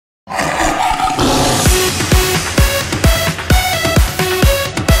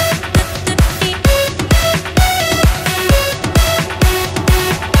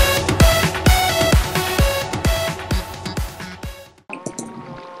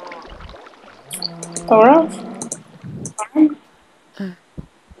Bara. Okej.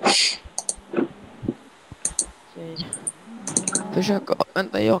 Försök att...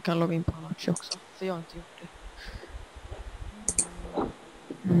 Vänta, jag kan logga in på Alarch också. För jag har inte gjort det.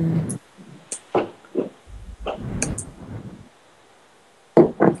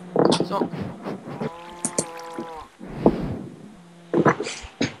 Så.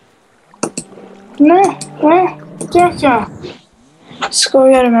 Nej. Jacka.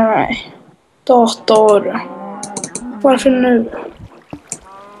 Skojar du med mig? Dator. Varför nu?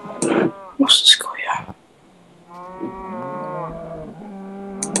 Måste skoja.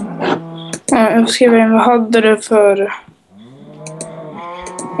 Ja, jag skriver in, vad hade du för...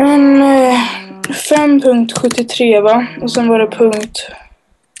 En 5.73 va? Och sen var det punkt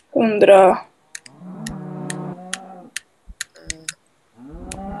 100...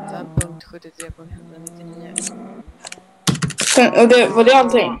 5.73.199. Och det var det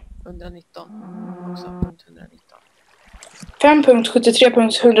allting? 119. Också punkt 119.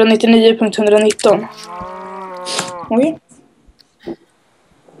 5.73.199.119. Oj.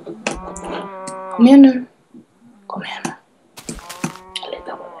 Kom igen nu. Jag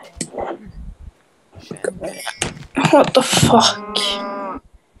litar på dig. What the fuck?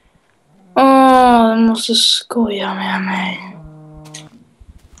 Du måste skoja med mig.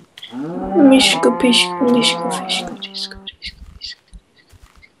 Misko, pisko, lisko, fisko, disko, disko, disko, disko,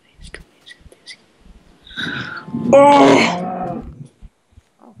 disko, disko.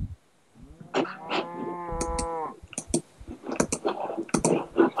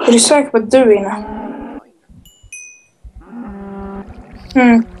 Är du säker på att du är inne?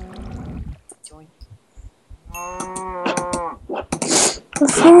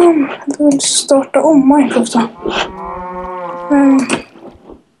 Vad fan? Jag vill starta om Minecraft då. Men...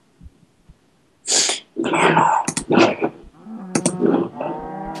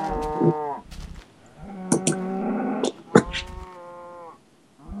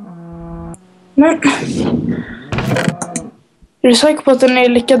 Är du säker på att den är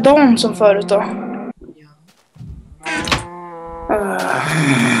likadan som förut då?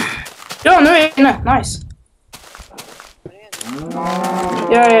 Ja, nu är jag inne. Nice.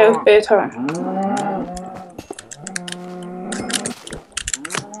 Jag är uppe i ett hörn.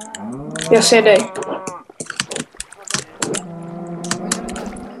 Jag ser dig.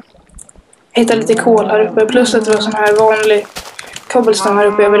 Jag hittade lite kol här uppe. Plus att det var sån här vanlig cobblestone här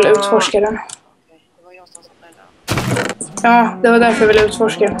uppe. Jag ville utforska den. Ja, det var därför jag ville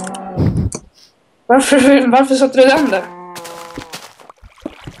utforska den. Varför satte du den där?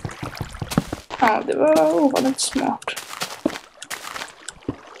 Ja, det var ovanligt smart.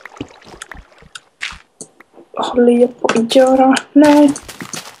 Vad håller jag på att göra? Nej.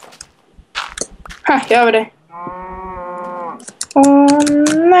 Här, jag över dig.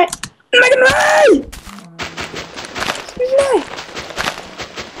 Nej. Nej! Nej!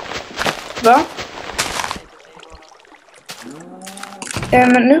 Va?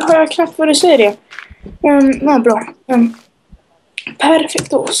 Men nu har jag knappt vad du säger det. Vad bra.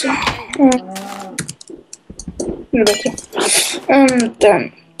 Perfekt också. Nu är det bättre.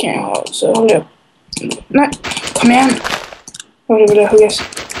 Den kan jag ha, så håller jag. Nej, kom igen. Jag vill huggas.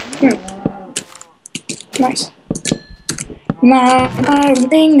 Nice. Nej,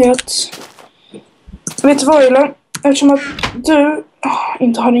 inget. Vet du vad, Ila? Eftersom att du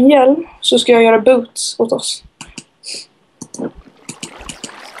inte har en hjälm så ska jag göra boots åt oss.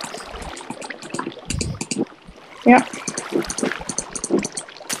 Ja.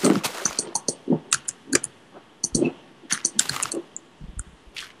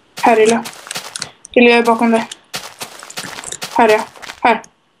 Här, Ila. Ila, jag är bakom dig. Här är jag. Här.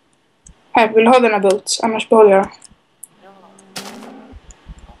 Här, vill du ha denna boots? Annars behåller jag.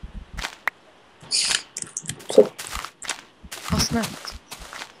 Så. Vad snällt.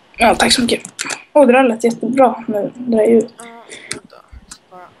 Ja, tack så mycket. Det där lät jättebra nu. Det är ju...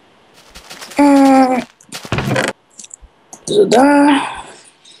 Sådär.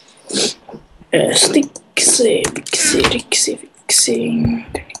 Sticksy, vixy, rixy, vixy.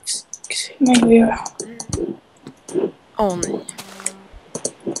 Nej, vad gör jag?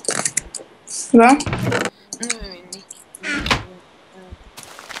 Nej. Va? Nu är min mick.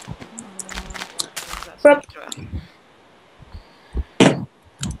 Va? Tror jag.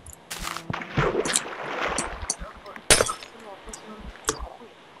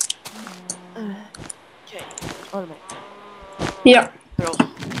 Okej, håll med. Ja. Bra.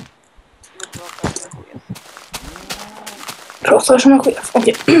 Pratar som en chef.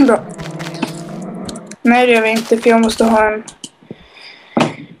 Okej, bra. Nej, det gör vi inte, för jag måste ha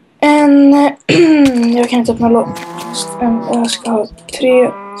en jag kan inte öppna låt. Jag ska ha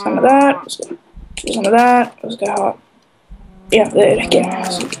 3 Samma där. Samma där. Och ska jag ha... Ja, det räcker.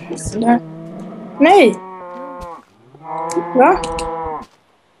 Så där. Nej! Va?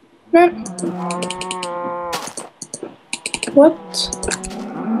 Men... What?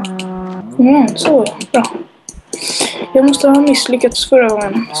 Så bra. Jag måste ha misslyckats förra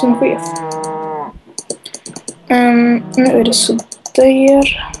gången som chef. Nu är det så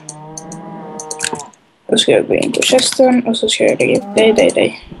där. Då ska jag gå in på chesten och så ska jag lägga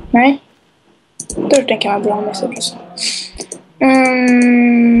dig. Nej. Dörten kan man bra med sig förresten.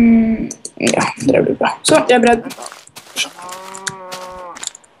 Ja, det där blir bra. Så, jag är beredd.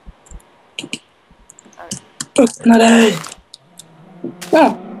 Öppna dig!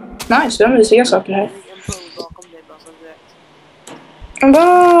 Ja, nice. De visiga saker här.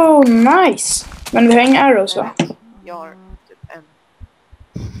 Wow, nice! Men vi har inga arrows, va? Jag har typ en.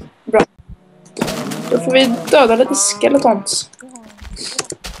 Bra. Då får vi döda lite skeletons.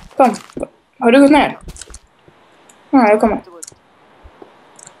 Kom. Har du gått ner? Ja, jag kommer.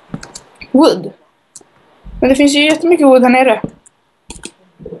 Wood. Men det finns ju jättemycket wood här nere.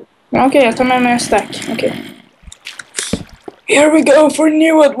 Okej, jag tar med mig en stack. Okej. Here we go for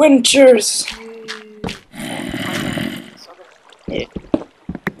new adventures! Yeah.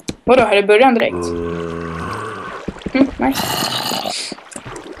 Vadå, här är början direkt? Nice.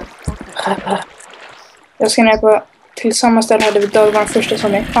 Jag ska ner till samma ställe här där vi dödade vår första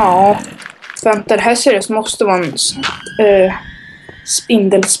zombie. Ja. Vänta, det här seriöst måste vara en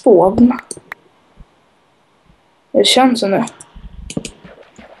spindelspån. Det känns som det.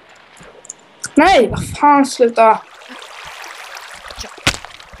 Nej, vad fan, sluta.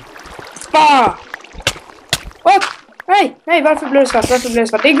 Va? What? Nej, varför blir det svart?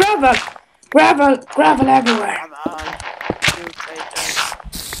 Det är gravel! Gravel everywhere!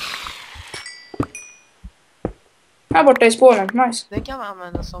 Här borta i spånen, nice. Den kan man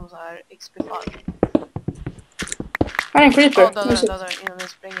använda som så här XP-fall. Här är en creeper. Ja, där innan den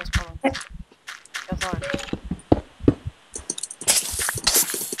spränger spånen. Jag tar den.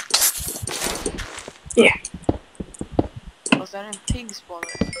 Yeah. Och så är det en pig spawner.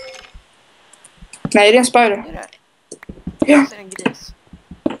 Nej, det är en spider. Är det? Ja. Jag ser en gris.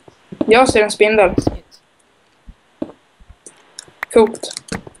 Jag ser en spindel. Coolt.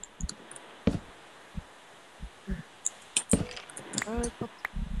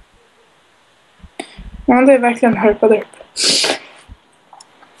 Ja, det är verkligen hörpade upp.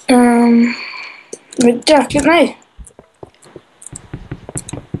 Men jäkligt, nej.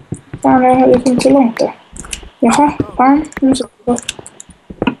 Fan, jag hade kommit så långt där. Jaha, fan. Nu så.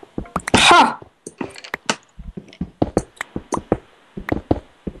 Ha!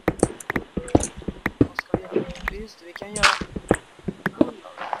 Just det, vi kan göra.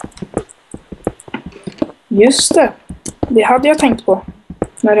 Just det. Det hade jag tänkt på.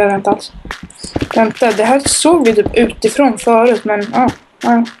 Men det inte alls. Vänta, det här såg vi typ utifrån förut, men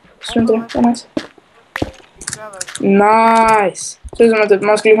ja, strunt i det. Det är nice. Nice. Det är som att typ,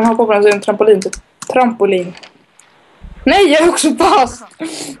 man skulle kunna hoppa på en trampolin, typ. Trampolin. Nej, jag är också fast!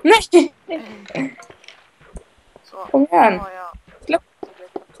 Nej! Kom igen.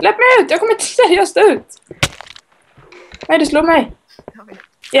 Släpp mig ut, jag kommer inte seriöst ut. Nej, det slår mig.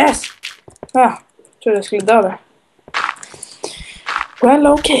 Yes! Ja, jag trodde jag skulle dö där. Well,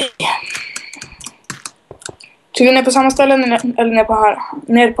 okej. Ska vi ner på samma ställe eller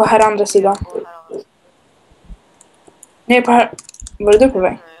ner på här andra sidan? Ner på här. Var det du på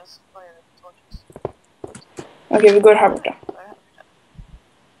väg? Okej, vi går här borta.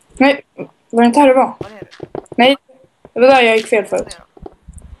 Nej, var det inte här det var? Nej, det var där jag gick fel förut.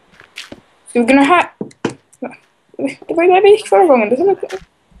 Ska vi kunna här? Det var ju där vi gick förra gången.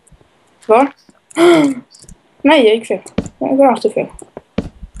 Var? Nej, jag gick fel. Jag går alltid fel.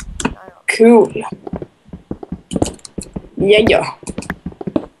 Cool. Ja.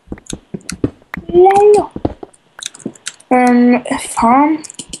 Fan.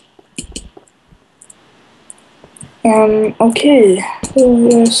 Okej.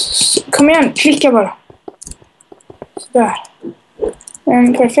 Kom igen, klicka bara. Sådär.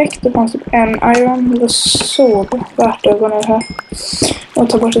 Perfekt, det fanns typ en iron. Det var så värt att gå ner här. Och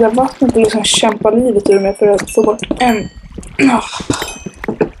ta bort det där vattnet och liksom kämpa livet ur mig för att få bort en... Ja,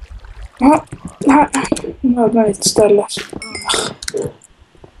 här. Nödvändigt ställe.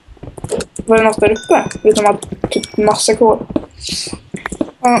 Var det något där uppe? Förutom att typ massa kol.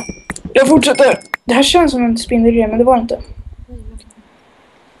 Jag fortsätter. Det här känns som en spindelgrej, men det var inte.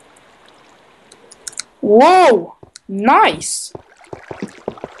 Wow! Nice!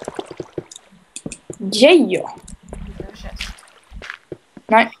 Jejo!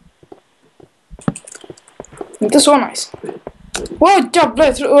 Nej. Inte så nice. Åh, jävlar,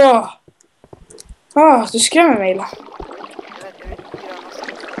 jag tror... du skrämmer mig illa. Jag vet inte göra något.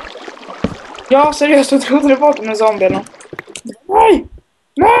 Ja, seriöst, jag trodde det var en zombie eller något. Nej!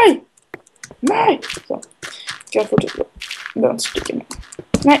 Nej! Nej! Så. Ska jag fortsätta? Jag behöver inte sticka med.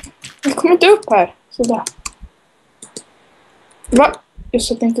 Nej, jag kommer inte upp här. Sådär. Va? Jag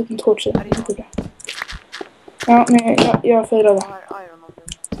satte inte upp en torch. Ja, men jag failade.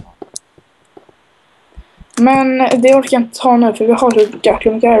 Men det orkar jag inte ta nu för vi har så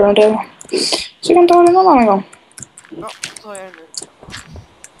jäkla mycket iron där. Så jag kan ta det någon annan gång. Ja, så är det nu.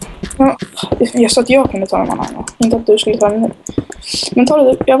 Ja, jag sa att jag kunde ta den någon annan gång. Inte att du skulle ta den nu. Men ta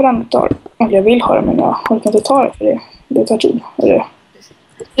det, jag vill ändå ta det. Eller jag vill ha det men jag orkar inte ta det för det tar tid. Eller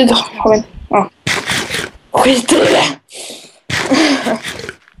tid har vi. Ja. Skit i det!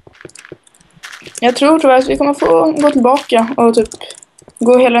 Jag tror tyvärr att vi kommer få gå tillbaka och typ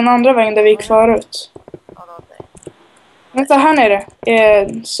gå hela den andra vägen där vi gick förut. Vänta, här nere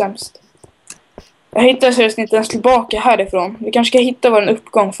är sämst. Jag hittar seriöst inte ens tillbaka härifrån. Vi kanske ska hitta vår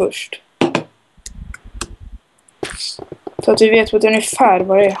uppgång först. Så att vi vet på ett ungefär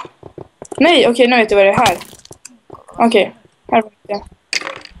vad det är. Nej, okej, nu vet jag vad det är här. Okej, här var det.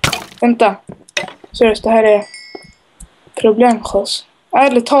 Vänta. Seriöst, det här är problemskjuts.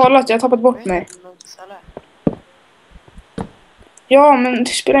 Ärligt talat, jag har tappat bort mig. Ja, men det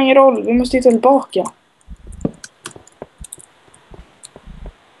spelar ingen roll. Vi måste hitta tillbaka.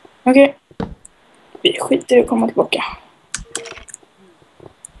 Okej. Vi skiter i att komma tillbaka.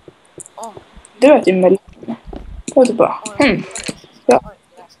 Det vet ju mig. Jag typ bara. Ja.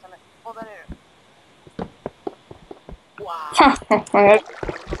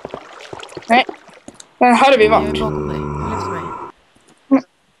 Nej. Men här har vi varit.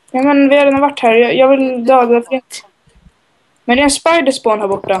 Ja, men vi har redan varit här. Jag vill döda fint. Men det är en spider spawn här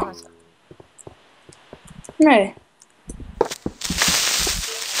borta. Nej.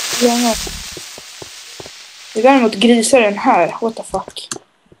 Det är däremot grisar den här. What the fuck.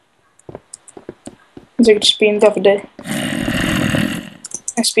 Jag säkert spindlar för dig.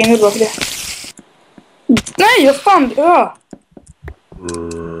 En spindel bara för det. Nej, vad fan.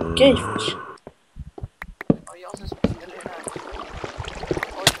 Okej, fish.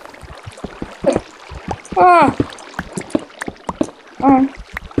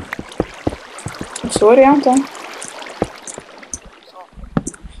 Så är det inte.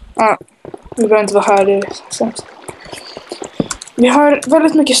 Vi behöver inte vara här, det är sämst. Vi har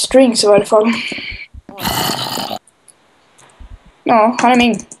väldigt mycket strings i varje fall. Ja, han är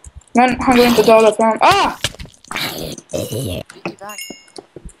min. Men han går inte att döda för han...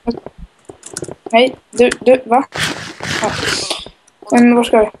 Nej, du, va? Ja. Men var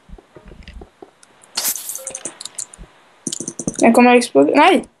ska vi? Jag kommer att explodera.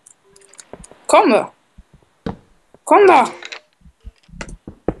 Nej! Kom då! Kom då!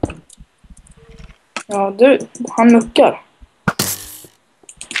 Ja, du, han muckar.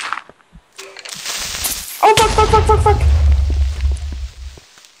 Fuck!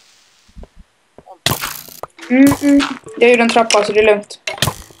 Jag gjorde en trappa så det är lugnt.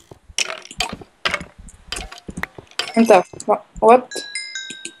 Vänta, what?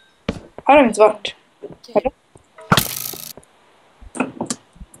 Här har vi inte varit. Eller?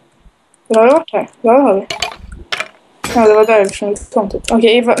 Har vi varit här? Ja, det har vi. Ja, det var där som vi kom till.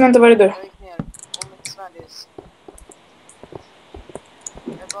 Okej, vänta, var är du?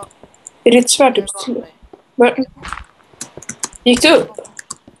 Är ditt svärd typ till? Gick du upp?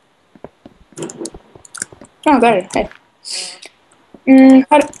 Ja, där. Hej.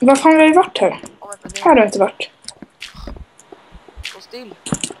 Här, vad fan har vi varit här? Här har vi inte varit. Stå still.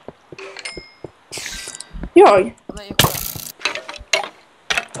 Jag?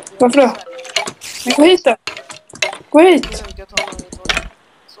 Varför då? Men gå hit då. Gå hit.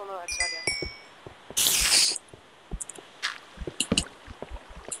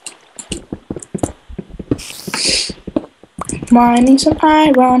 Mining some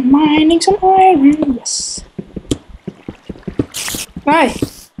iron, yes. Nej,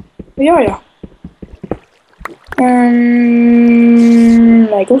 vad gör jag?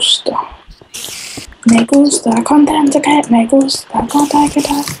 Me gusta, contenta que me gusta,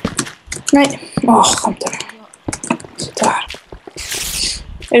 contenta. Nej, skämtar du? Sådär.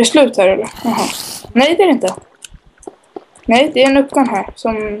 Är det slut här eller? Jaha. Nej, det är det inte. Nej, det är en uppgång här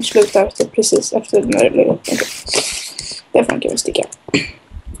som slutar typ precis efter när det blir uppgång. Därför kan vi sticka.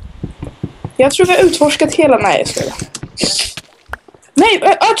 Jag tror vi har utforskat hela... Nej, jag skojar. Nej!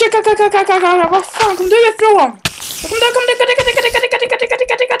 Var fan kom du ifrån? Kom du!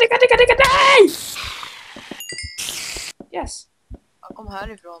 Nej! Yes. Jag kom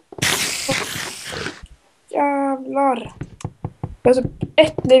härifrån. Jävlar. Jag har typ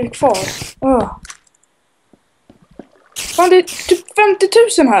ett liv kvar. Fan, det är typ 50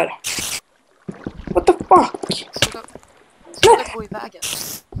 000 här. What the fuck? Sluta gå i vägen.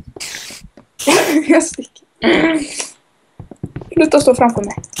 Jag sticker. Sluta stå framför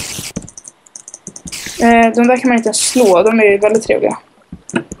mig. De där kan man inte ens slå. De är väldigt trevliga.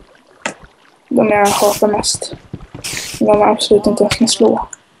 De jag hatar mest. De man absolut inte kan slå.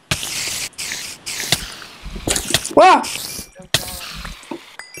 Wow!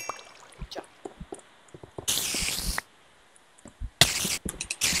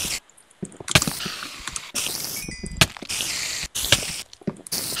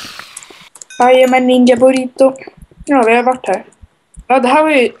 I am a ninja burrito. Ja, vi har varit här. Ja, det här var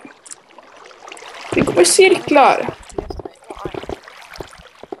ju... Det kommer cirklar.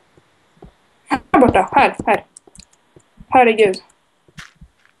 Här borta. Här. Här är Gud.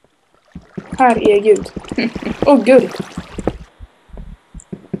 Här är Gud. Guld.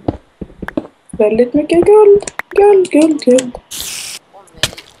 Väldigt mycket guld. Guld.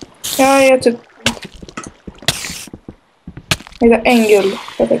 Ja, jag typ... Jag hittar en guld.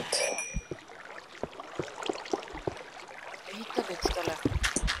 Perfekt. Jag hittade ett ställe.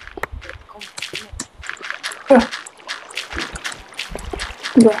 Kom. Ja.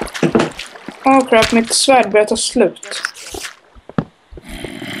 Bra. Crap, mitt svärd börjar ta slut.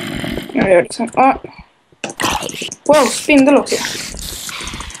 Jag gör det sen. Wow, spindel också.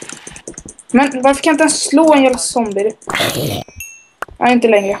 Men varför kan jag inte ens slå en jävla zombie? Nej, inte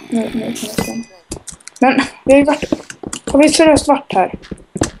längre. Nu. Men vi har ju varit... Har vi seriöst varit här?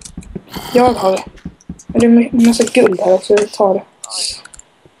 Jag har det. Det är en massa guld här så vi tar det.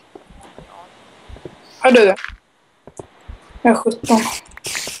 Har du det? Jag har 17.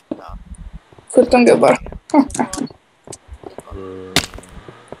 17 gubbar.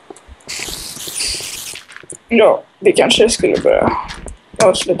 Ja, vi kanske skulle börja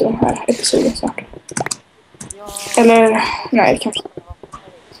avsluta den här episoden snart. Eller, nej, kanske.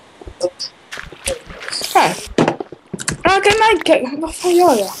 Här. Nej, vad fan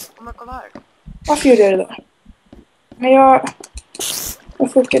gör jag? Varför gjorde jag det där? Men jag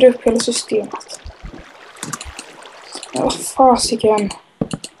fuckade upp hela systemet. Ja, vad fasiken.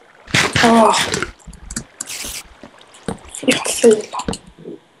 Jag filar.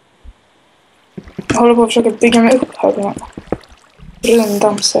 Jag håller på att försöka bygga mig upp här på något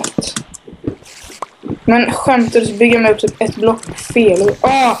rundan sätt. Men skämtar du bygga mig upp typ ett block fel.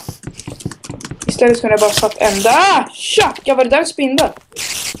 Istället skulle jag bara satt en där. Tjack! Jag var det där en spindel.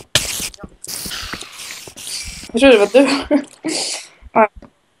 Jag trodde det var du. Bra.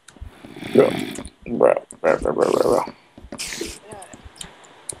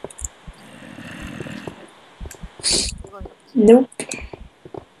 Nope.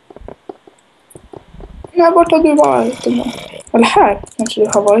 När borta du varit? Eller här kanske du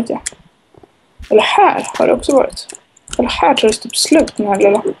har varit, ja. Eller här har det också varit. Eller här tror jag det typ slut den här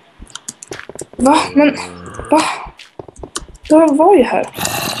lilla. Va? Men, va? Då var ju här.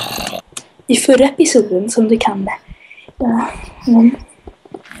 I förra episoden som du kan. Ja,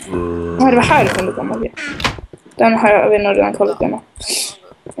 det var här det kunde komma. Den har vi nog redan kollat igenom.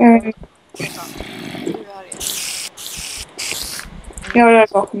 Ja, jag är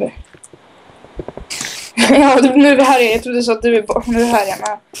bakom dig. Ja, nu är vi här igen. Jag trodde så att du är bakom. Nu är vi här igen.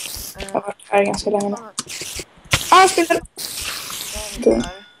 Jag har varit här ganska länge nu. Spindel!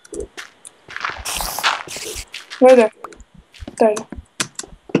 Vad är det? Där är det.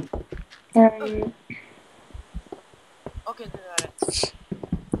 Okej, nu är det.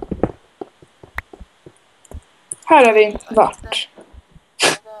 Här har vi varit.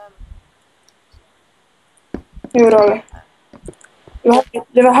 Jo, det har vi.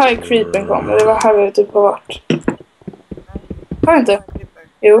 Det var här creepen kom. Det var här vi typ har varit. Har det inte?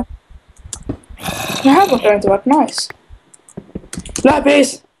 Jo. Men här borta har det inte varit nice.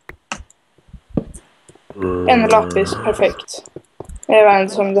 Lapis! En lapis, perfekt. Jag vet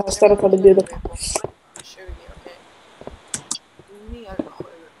inte som det här stället hade bjudit på.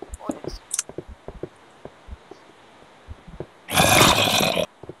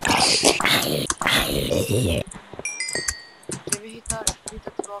 Vi hittar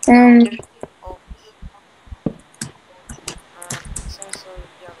tillbaka och sen så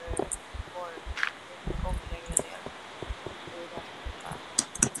gör vi vår gång längre ner.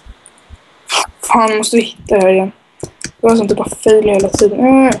 Fan, måste vi hitta det här igen. Det var sånt typ bara filar hela tiden.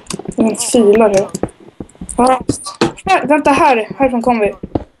 En filar här. Här, vänta, härifrån kommer vi.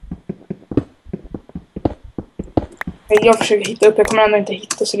 Jag försöker hitta upp, jag kommer ändå inte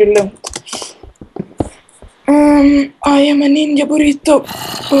hitta så det är lugnt. I am a ninja burrito.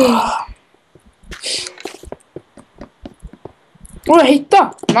 Åh, jag hittade!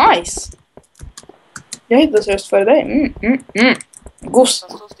 Nice! Jag hittade seriöst före dig.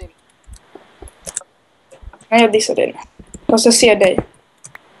 Gost. Stå still. Nej, jag dissar dig. Fast jag ser dig.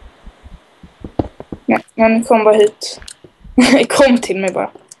 Nej, men kom bara hit. Kom till mig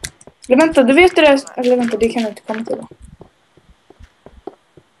bara. Eller vänta, du vet det där... Eller vänta, det kan jag inte komma till då.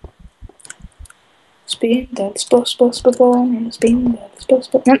 Spindel.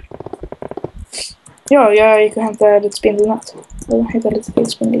 Men... Ja, jag gick och hämtade lite spindelnät. Jag hittade lite till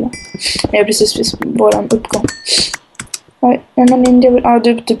spindelnät. Men jag är precis bara en uppgång. Nej, men Ninja... Ja,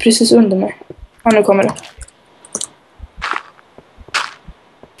 du är precis under mig. Ja, nu kommer det.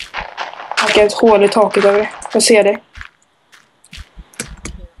 Jag har ett hål i taket över det. Jag ser det.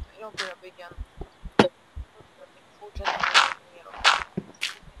 Jag börjar bygga en...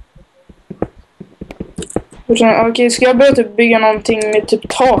 Fortsätt. Okej, ska jag börja typ bygga någonting med typ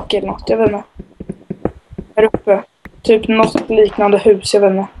tak eller något? Jag vet inte. Här uppe. Typ något liknande hus, jag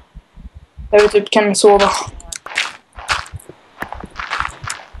vet inte. Där vi typ kan sova.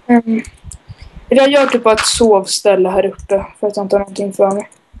 Jag gör typ bara ett sovställe här uppe. För att jag inte har någonting för mig.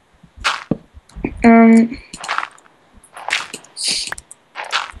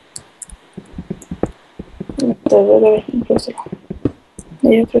 Det vet inte plötsligt.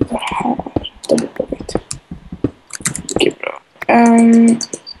 Nej, jag tror det här. Det blir perfekt. Gud bra.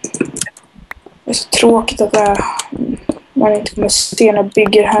 Det är så tråkigt att man inte kommer se när jag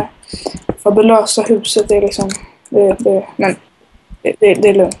bygger här. Fabulösa huset, det är liksom... Men det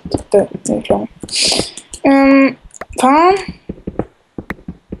är lugnt. Det är klart. Fan.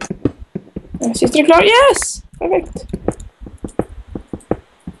 Sitter det klar? Yes! Perfekt.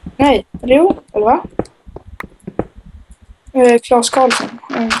 Nej, eller jo? Eller va? Claes Karlsson.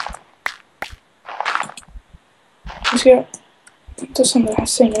 Nu ska jag ta sönder den här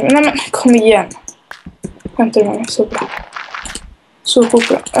sängen. Nej men, kom igen. Hämta det med så bra. Så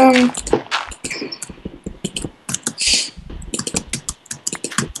bra.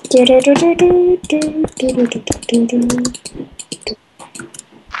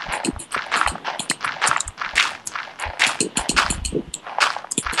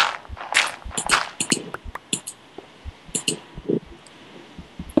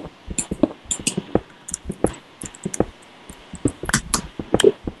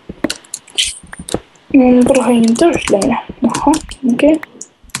 Men bara har ingen dörr längre. Jaha, okej.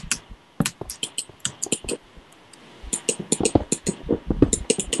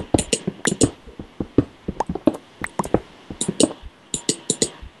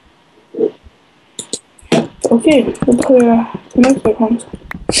 Okej, då behöver jag komma ut härifrån.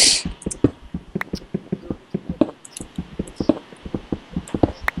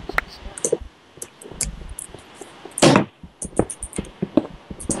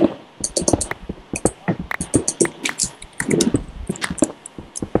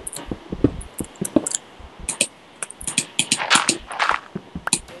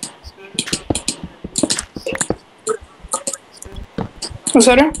 Vad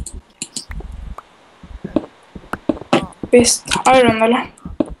sa du? Visst, iron eller?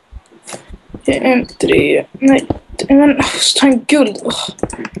 3, nej, men ta en guld.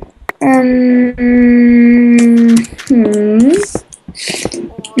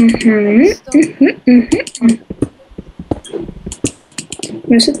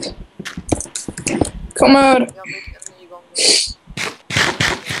 Mysigt. Kommer.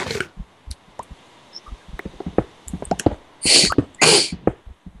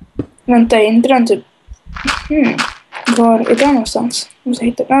 Vänta, är inte den typ... Var är den någonstans? Jag måste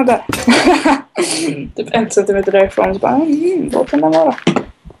hitta den. Där. Typ 1 centimeter därifrån. Så bara, vad kan den vara?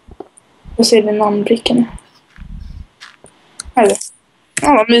 Jag ser den namnbrickan. Eller?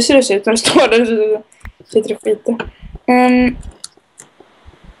 Ja, vad mysigt det ser ut när det står där. Sitter och skiter.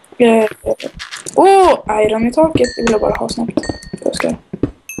 Iron i taket. Det vill jag bara ha snabbt. Jag ska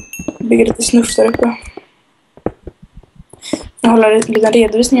bygga lite snuff där uppe. Jag håller en liten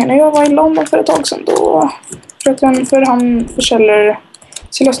redovisning. När jag var i London för ett tag sedan då för han försäljare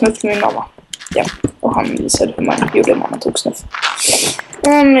sina snuff för min mamma. Ja, och han visade hur man gjorde när man tog snuff.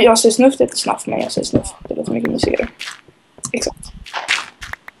 Jag säger snuff, det är inte snaff, men jag säger snuff. Det låter mycket musigare. Exakt.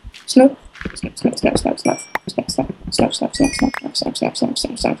 Snuff.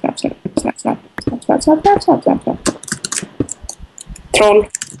 Troll.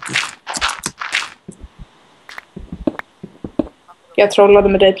 Jag trollade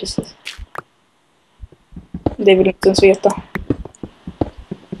med dig precis. Det vill inte ens veta.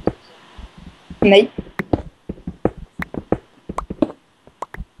 Nej.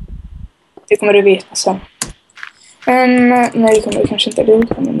 Det kommer du veta sen. Nej, det kommer du kanske inte.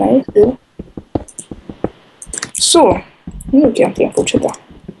 Nej. Så. Nu kan jag inte fortsätta.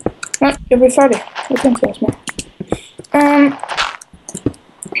 Men jag blir färdig. Jag kan inte ens med.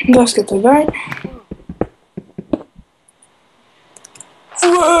 Jag ska ta iväg.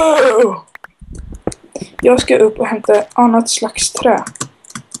 Wow! Jag ska upp och hämta annat slags trä.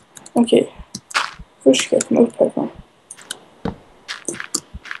 Okej. Först ska jag komma upp härifrån.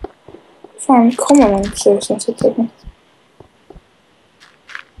 Fan, kommer man inte se sen sitter jag på.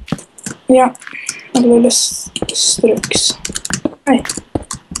 Ja. Eller strux. Nej.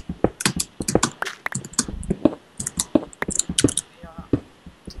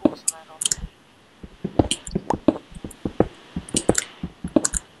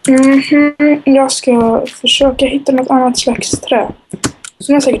 Jag ska försöka hitta något annat slags trä.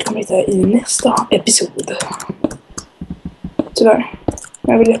 Som jag säkert kommer hitta i nästa episod. Tyvärr.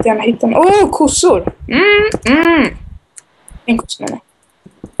 Jag vill jättegärna hitta en... kossor! En kossa menar jag.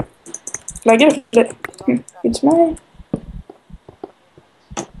 Flaggar det för det? It's mig.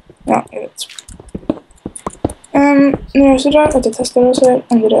 Ja, jag vet. Nu är det sådär att jag testar och så här.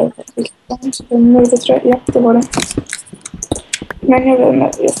 Om det där är så mörkerträ. Ja, det var det. Men jag vet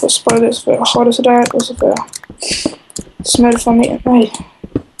inte, jag får spara det så får jag ha det sådär och så får jag smurfa ner. Nej.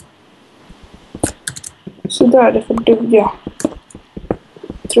 Sådär, det får duga.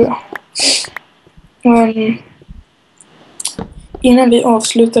 Tror jag. Innan vi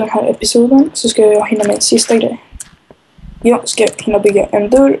avslutar den här episoden så ska jag hinna med en sista grej. Jag ska hinna bygga en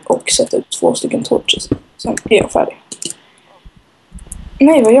dörr och sätta upp 2 stycken torches. Sen är jag färdig.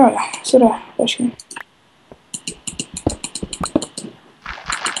 Nej, vad gör jag? Sådär, varsågod.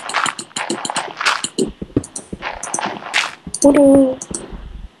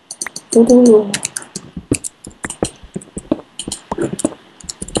 Odo.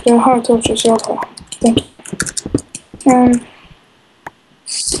 Jag har torches, jag har.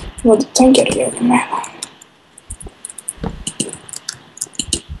 Vad tänker du göra med?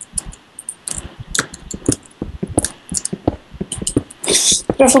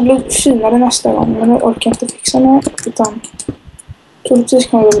 Jag får bli finare nästa gång, men jag orkar inte fixa det. Utan troligtvis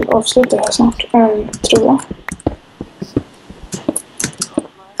kommer jag väl avsluta det här snart. Tror jag.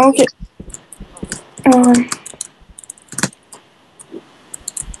 Okej.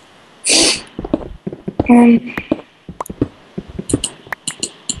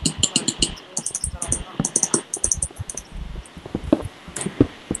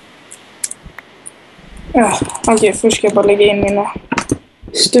 Ja, okej, först ska jag bara lägga in mina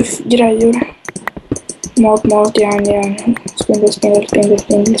stuffgrejer. Mat, järn. Spindel,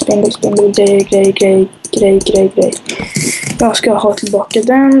 grej. Jag ska ha tillbaka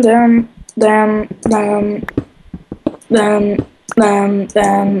den.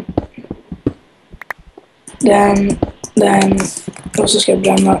 Och så ska jag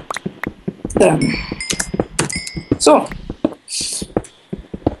bränna den. Så.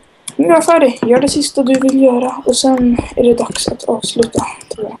 Nu är jag färdig. Gör det sista du vill göra. Och sen är det dags att avsluta,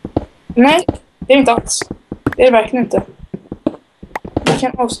 tror jag. Nej, det är inte alls. Det är det verkligen inte. Vi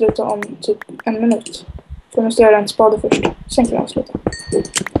kan avsluta om typ 1 minut. För jag måste göra en spade först. Sen kan vi avsluta.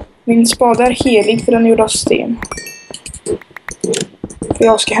 Min spade är helig för den är gjord av sten. För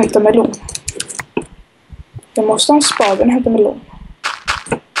jag ska hämta melon. Jag måste ha en spade och hämta melon.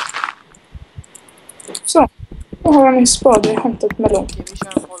 Så. Nu har jag min spade och hämtat melon.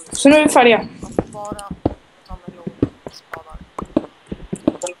 Så nu är vi färdiga.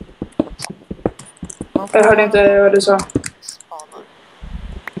 Jag hörde inte vad du sa.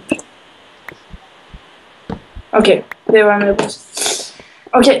 Okej, det var en övergång.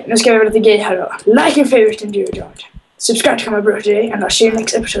 Okej, nu ska vi vara lite gay här då. Like and favorite and do your job. Subscribe to my birthday and I'll see you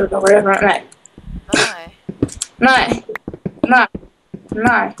next episode of whatever. Nej.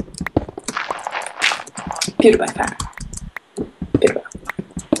 PewDiePie fan.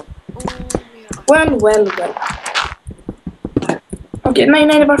 Well. Okej,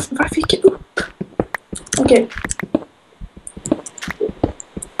 nej, varför fick jag upp? Okej.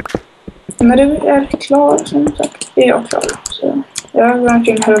 När du är klar, som sagt, är jag klar. Så jag går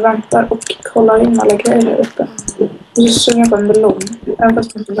omkring här och väntar och kollar in alla grejer här uppe. Och så suger jag på en melon. Även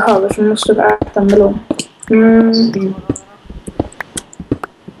fast man inte behöver så måste du äta en melon.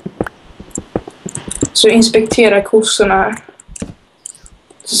 Så inspektera kossorna här.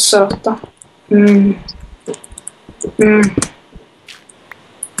 Så söta.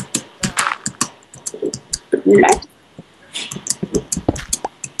 Nej.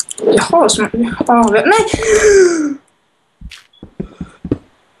 Jaha, som... nej!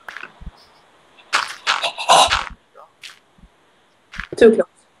 Tuklart.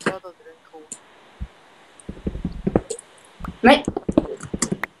 Nej.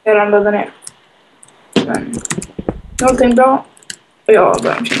 Jag ramlade ner. Men... Någonting bra. Och jag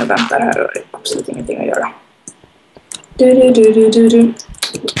bara känner vänta här och det är absolut ingenting att göra. Du.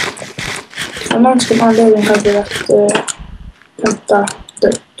 Om någon skulle anledning hade velat hämta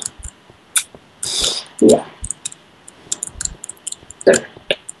dirt. Ja. Dirt.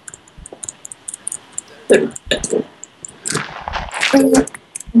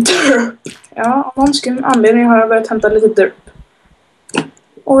 Ja, av någon skulle anledning har jag börjat hämta lite dirt.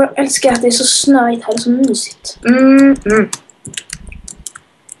 Och jag älskar att det är så snöigt här, det är så mysigt.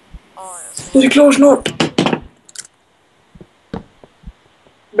 Är du klar snart?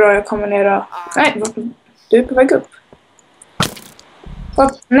 Bra, jag kommer ner och... Nej, du är på väg upp.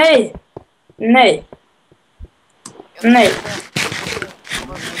 Vad? Nej! Nej! Nej!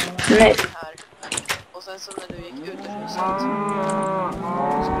 Nej! Och sen så när du gick ut ur huset.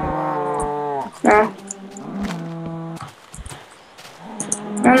 Ja.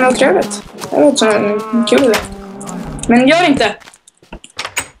 Men vad trevligt. Det låter som en kul idé. Men gör inte!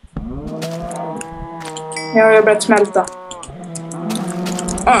 Jag har börjat smälta.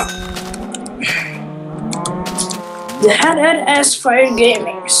 Det här är Asfire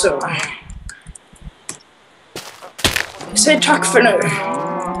Gaming, så... Säg tack för nu.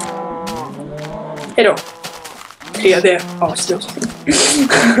 Hejdå. 3D avslutning.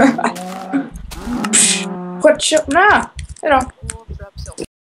 Hejdå.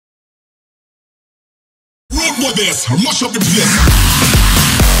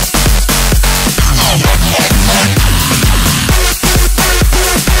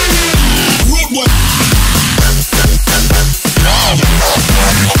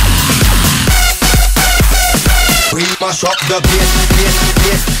 We must rock the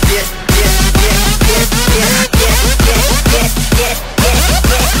beat.